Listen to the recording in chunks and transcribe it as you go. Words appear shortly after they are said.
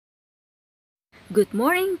Good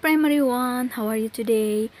morning, primary one. How are you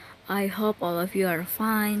today? I hope all of you are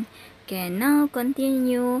fine. Can now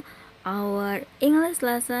continue our English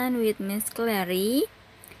lesson with Miss Clary.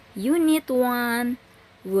 Unit 1,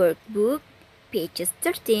 Workbook, pages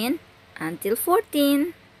 13 until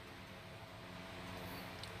 14.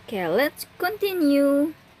 Okay, let's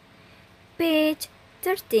continue. Page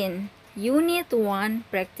 13, Unit 1,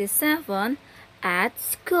 Practice 7, at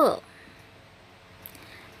school.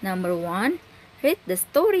 Number 1, read the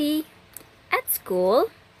story. At school,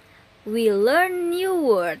 we learn new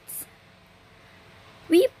words.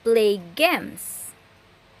 We play games.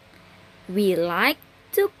 We like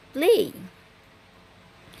to play.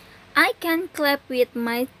 I can clap with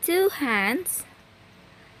my 2 hands.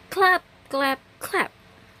 Clap, clap, clap.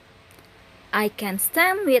 I can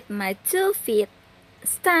stamp with my 2 feet.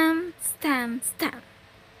 Stamp, stamp, stamp.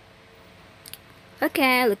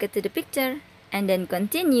 Okay, look at the picture and then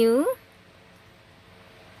continue.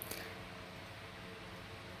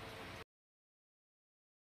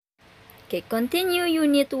 Okay, continue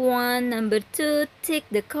Unit 1, number 2, tick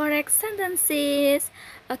the correct sentences.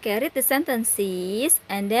 Okay, read the sentences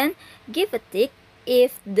and then give a tick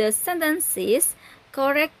if the sentence is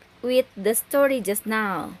correct with the story just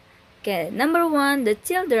now. Okay, number 1, the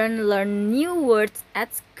children learn new words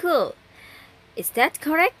at school. Is that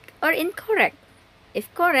correct or incorrect? If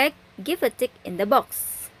correct, give a tick in the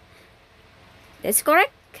box. That's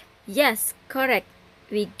correct? Yes, correct.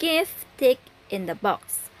 We give tick in the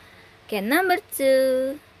box. Okay, number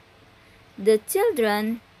 2. The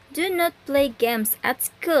children do not play games at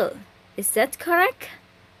school. Is that correct?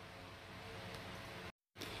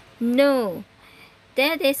 No,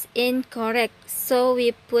 that is incorrect. So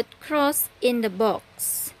we put cross in the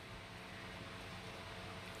box.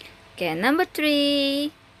 Okay, number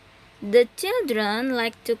 3. The children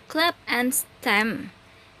like to clap and stamp.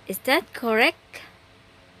 Is that correct?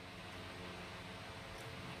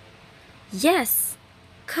 Yes,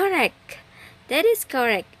 correct. That is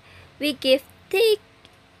correct. We give tick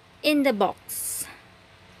in the box.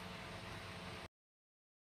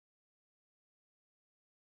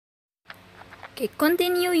 Okay,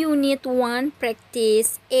 continue Unit 1,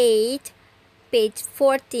 Practice 8, page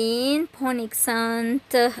 14, phonics sound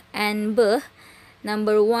t and b.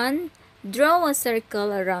 Number 1, draw a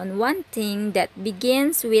circle around one thing that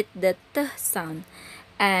begins with the t sound.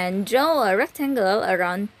 And draw a rectangle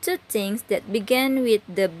around 2 things that begin with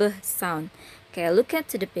the b sound. Okay, look at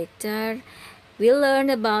the picture. We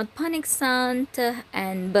learned about phonics sound t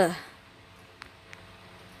and b.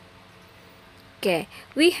 Okay,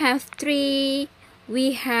 we have tree,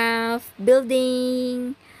 we have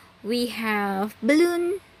building, we have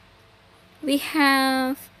balloon, we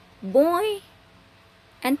have boy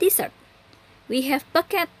and t-shirt. We have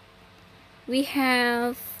bucket, we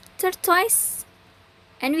have tortoise,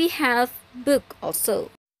 and we have book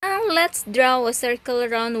also. Now let's draw a circle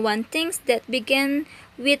around one thing that begin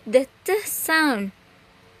with the t sound.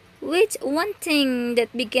 Which one thing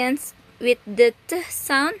that begins with the t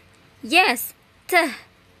sound? Yes, t,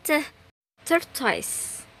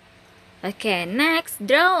 tortoise. Okay, next,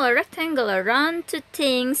 draw a rectangle around 2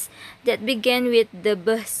 things that begin with the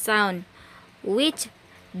b sound. Which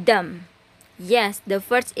them? Yes, the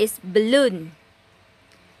first is balloon.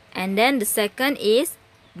 And then the second is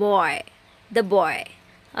boy, the boy.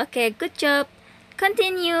 Okay, good job.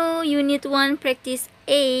 Continue Unit 1, Practice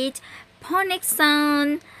 8, phonics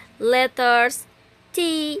sound, letters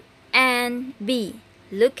T and B.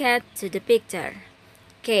 Look at to the picture.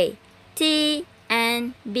 Okay, T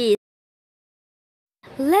and B.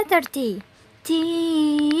 Letter T.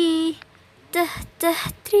 T, t, t,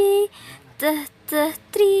 tree, t, t,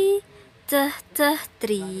 tree, t, t,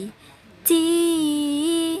 tree.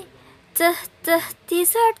 T, t, t,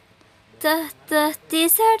 t-shirt, t, t,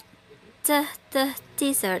 t-shirt, t, t,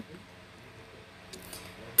 t-shirt.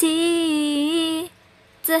 T,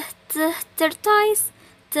 t, t, tortoise,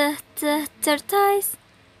 t, t, tortoise,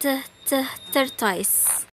 t, t,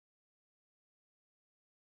 tortoise.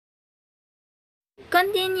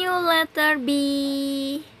 Continue letter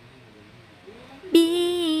B.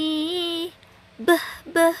 B, b,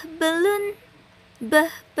 balloon, b,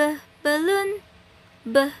 balloon,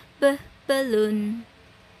 b, balloon.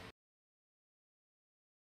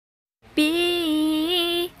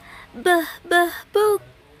 B, book,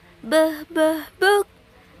 b, book,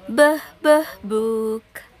 b,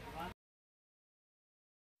 book.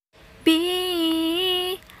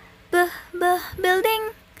 B, building,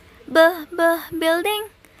 b, building,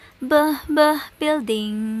 b,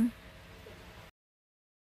 building.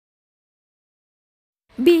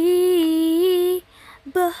 B,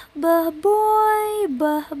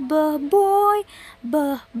 boy,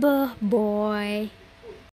 boy, boy.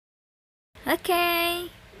 Okay.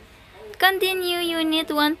 Continue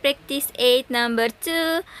Unit 1, Practice 8, number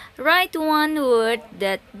 2. Write one word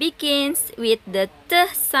that begins with the T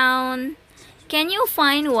sound. Can you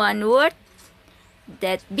find one word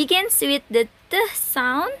that begins with the T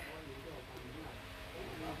sound?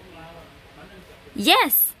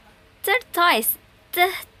 Yes, tortoise.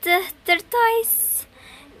 Tortoise.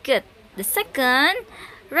 Good. The second,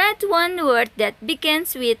 write one word that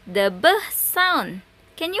begins with the B sound.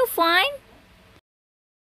 Can you find?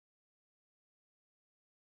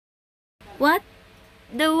 What?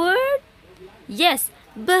 The word? Yes,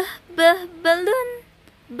 balloon.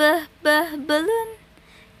 Balloon.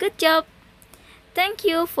 Good job. Thank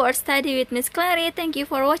you for studying with Miss Clary. Thank you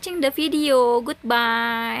for watching the video.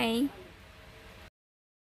 Goodbye.